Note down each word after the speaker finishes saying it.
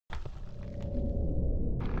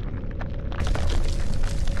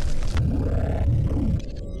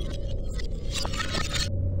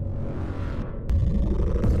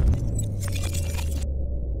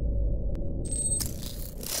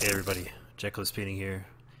Jekylus Painting here,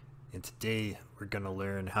 and today we're going to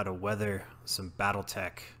learn how to weather some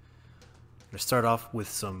Battletech. I'm going to start off with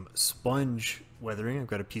some sponge weathering. I've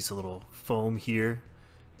got a piece of little foam here,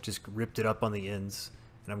 just ripped it up on the ends,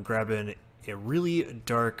 and I'm grabbing a really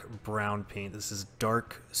dark brown paint. This is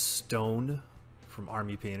dark stone from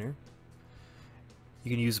Army Painter. You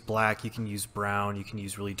can use black, you can use brown, you can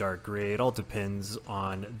use really dark gray. It all depends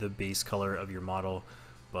on the base color of your model,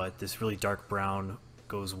 but this really dark brown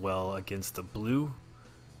goes well against the blue,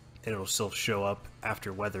 and it'll still show up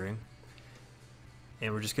after weathering.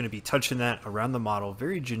 And we're just going to be touching that around the model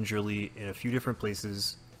very gingerly in a few different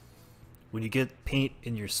places. When you get paint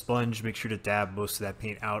in your sponge, make sure to dab most of that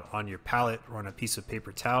paint out on your palette or on a piece of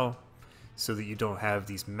paper towel so that you don't have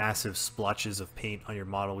these massive splotches of paint on your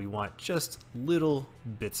model. We want just little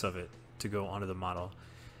bits of it to go onto the model.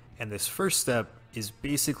 And this first step is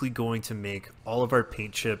basically going to make all of our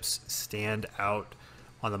paint chips stand out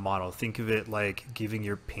on the model. Think of it like giving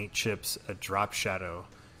your paint chips a drop shadow,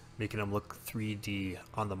 making them look 3D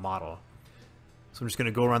on the model. So I'm just going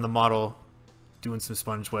to go around the model, doing some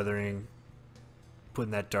sponge weathering,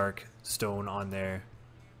 putting that dark stone on there,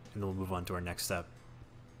 and then we'll move on to our next step.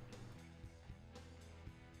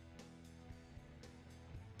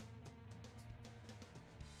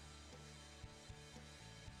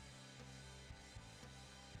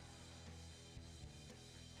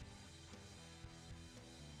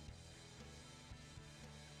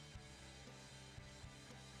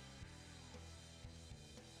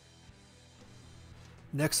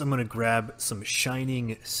 Next, I'm going to grab some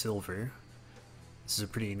shining silver. This is a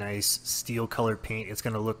pretty nice steel color paint. It's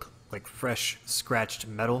going to look like fresh scratched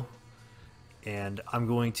metal. And I'm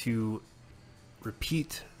going to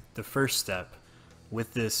repeat the first step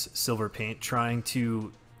with this silver paint, trying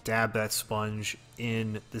to dab that sponge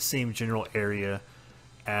in the same general area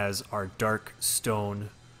as our dark stone.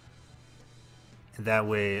 And that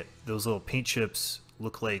way, those little paint chips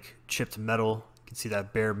look like chipped metal. You can see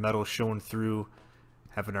that bare metal showing through,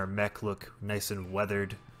 having our mech look nice and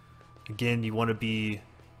weathered. Again, you want to be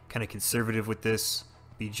kind of conservative with this.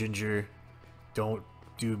 Be ginger. Don't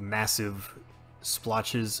do massive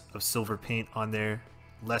splotches of silver paint on there.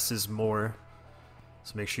 Less is more.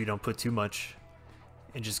 So make sure you don't put too much.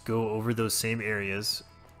 And just go over those same areas,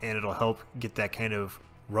 and it'll help get that kind of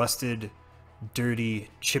rusted, dirty,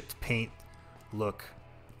 chipped paint look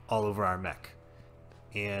all over our mech.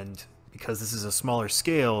 And because this is a smaller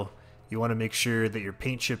scale, you want to make sure that your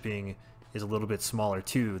paint chipping is a little bit smaller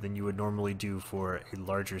too than you would normally do for a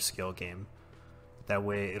larger scale game. That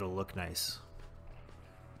way it'll look nice.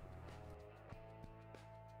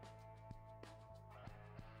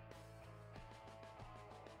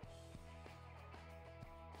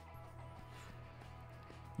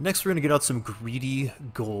 Next, we're going to get out some greedy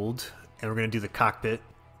gold, and we're going to do the cockpit.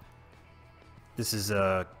 This is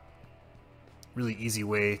a really easy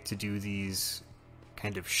way to do these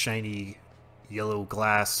kind of shiny yellow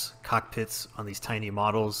glass cockpits on these tiny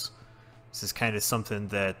models. This is kind of something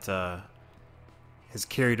that has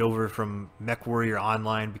carried over from MechWarrior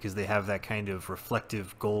Online, because they have that kind of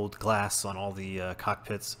reflective gold glass on all the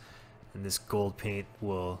cockpits, and this gold paint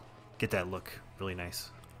will get that look really nice.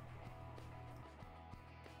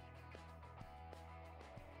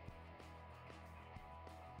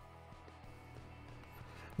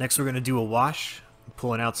 Next, we're going to do a wash. I'm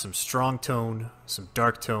pulling out some strong tone, some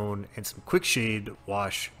dark tone, and some quick shade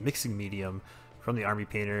wash mixing medium from the Army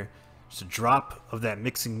Painter. Just a drop of that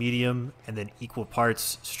mixing medium, and then equal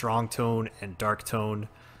parts strong tone and dark tone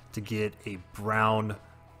to get a brown,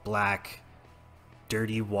 black,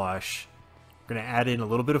 dirty wash. We're going to add in a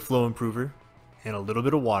little bit of flow improver and a little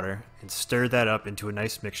bit of water and stir that up into a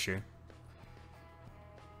nice mixture.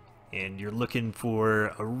 And you're looking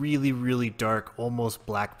for a really, really dark, almost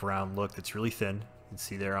black-brown look that's really thin. You can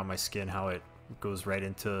see there on my skin how it goes right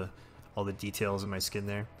into all the details of my skin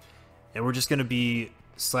there. And we're just going to be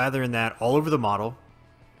slathering that all over the model.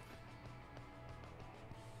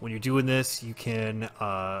 When you're doing this, you can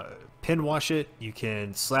pin wash it, you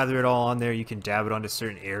can slather it all on there, you can dab it onto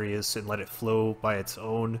certain areas and let it flow by its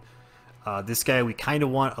own. This guy we kind of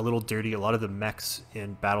want a little dirty. A lot of the mechs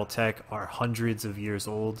in Battletech are hundreds of years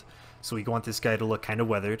old, so we want this guy to look kind of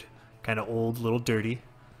weathered, kind of old, little dirty.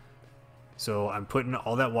 So I'm putting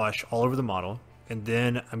all that wash all over the model, and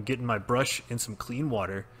then I'm getting my brush in some clean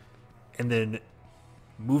water, and then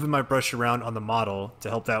moving my brush around on the model to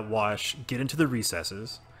help that wash get into the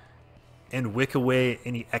recesses and wick away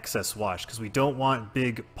any excess wash, because we don't want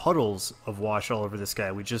big puddles of wash all over this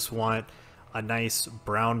guy. We just want a nice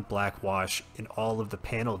brown black wash in all of the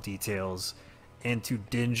panel details, and to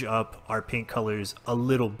dinge up our paint colors a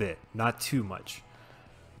little bit, not too much.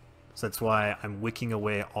 So that's why I'm wicking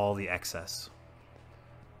away all the excess.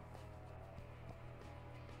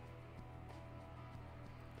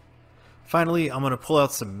 Finally, I'm going to pull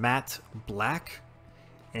out some matte black,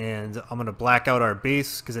 and I'm going to black out our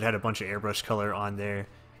base because it had a bunch of airbrush color on there.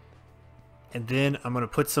 And then I'm going to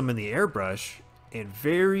put some in the airbrush and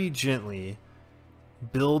very gently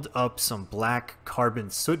build up some black carbon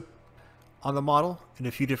soot on the model in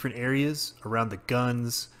a few different areas around the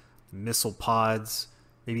guns, missile pods,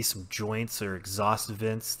 maybe some joints or exhaust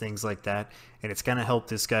vents, things like that. And it's going to help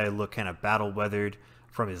this guy look kind of battle weathered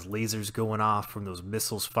from his lasers going off, from those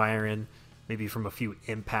missiles firing, maybe from a few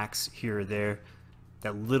impacts here or there.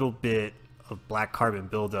 That little bit of black carbon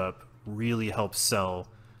buildup really helps sell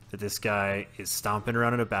that this guy is stomping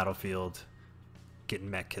around in a battlefield getting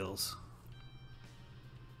mech kills.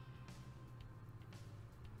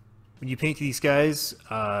 When you paint these guys,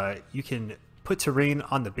 you can put terrain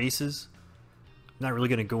on the bases. I'm not really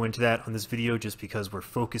going to go into that on this video just because we're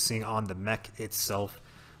focusing on the mech itself.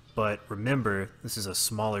 But remember, this is a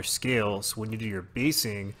smaller scale, so when you do your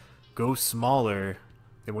basing, go smaller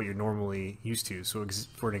than what you're normally used to. So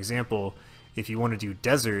for an example, if you want to do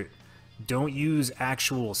desert, don't use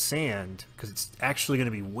actual sand because it's actually going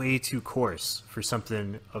to be way too coarse for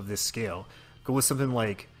something of this scale. Go with something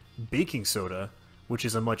like baking soda, which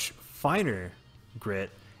is a much finer grit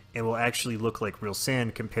and will actually look like real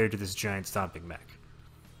sand compared to this giant stomping mech.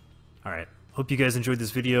 Alright, hope you guys enjoyed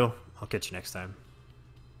this video. I'll catch you next time.